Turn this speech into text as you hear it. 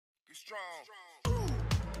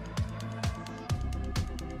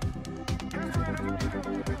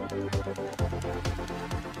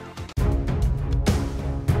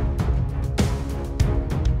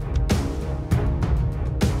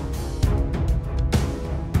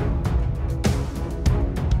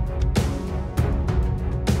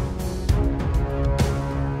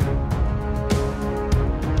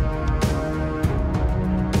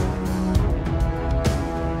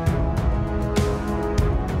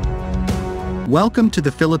Welcome to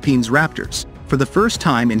the Philippines Raptors. For the first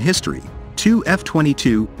time in history, two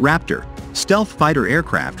F-22 Raptor stealth fighter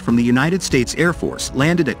aircraft from the United States Air Force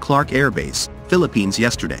landed at Clark Air Base, Philippines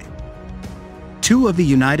yesterday. Two of the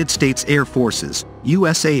United States Air Force's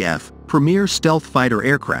USAF premier stealth fighter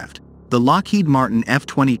aircraft, the Lockheed Martin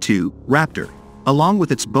F-22 Raptor, along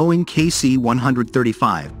with its Boeing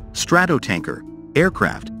KC-135 Stratotanker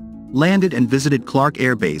aircraft, landed and visited Clark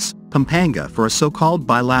Air Base, Pampanga for a so-called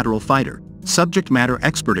bilateral fighter subject matter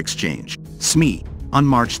expert exchange, SMEE, on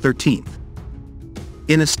March 13.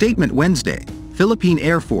 In a statement Wednesday, Philippine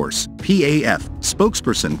Air Force (PAF)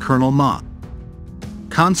 spokesperson Colonel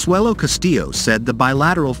Consuelo Castillo said the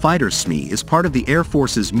bilateral fighter SMEE is part of the Air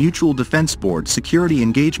Force's Mutual Defense Board Security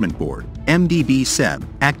Engagement Board (MDB-SEB)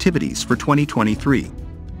 activities for 2023.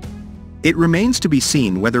 It remains to be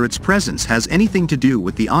seen whether its presence has anything to do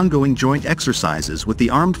with the ongoing joint exercises with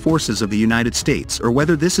the armed forces of the United States or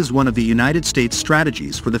whether this is one of the United States'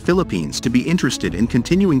 strategies for the Philippines to be interested in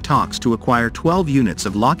continuing talks to acquire 12 units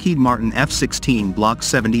of Lockheed Martin F-16 Block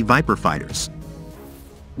 70 Viper fighters.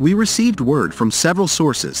 We received word from several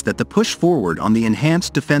sources that the push forward on the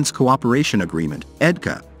Enhanced Defense Cooperation Agreement,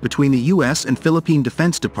 EDCA, between the U.S. and Philippine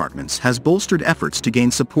Defense Departments has bolstered efforts to gain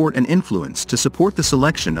support and influence to support the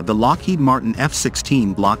selection of the Lockheed Martin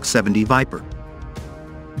F-16 Block 70 Viper.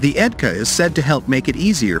 The EDCA is said to help make it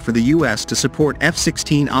easier for the U.S. to support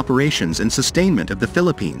F-16 operations and sustainment of the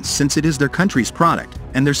Philippines since it is their country's product,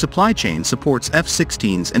 and their supply chain supports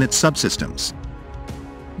F-16s and its subsystems.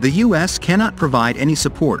 The U.S. cannot provide any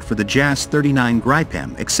support for the JAS-39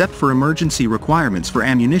 Gripen except for emergency requirements for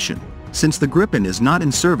ammunition, since the Gripen is not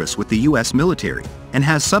in service with the U.S. military, and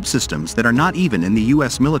has subsystems that are not even in the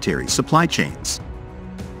U.S. military supply chains.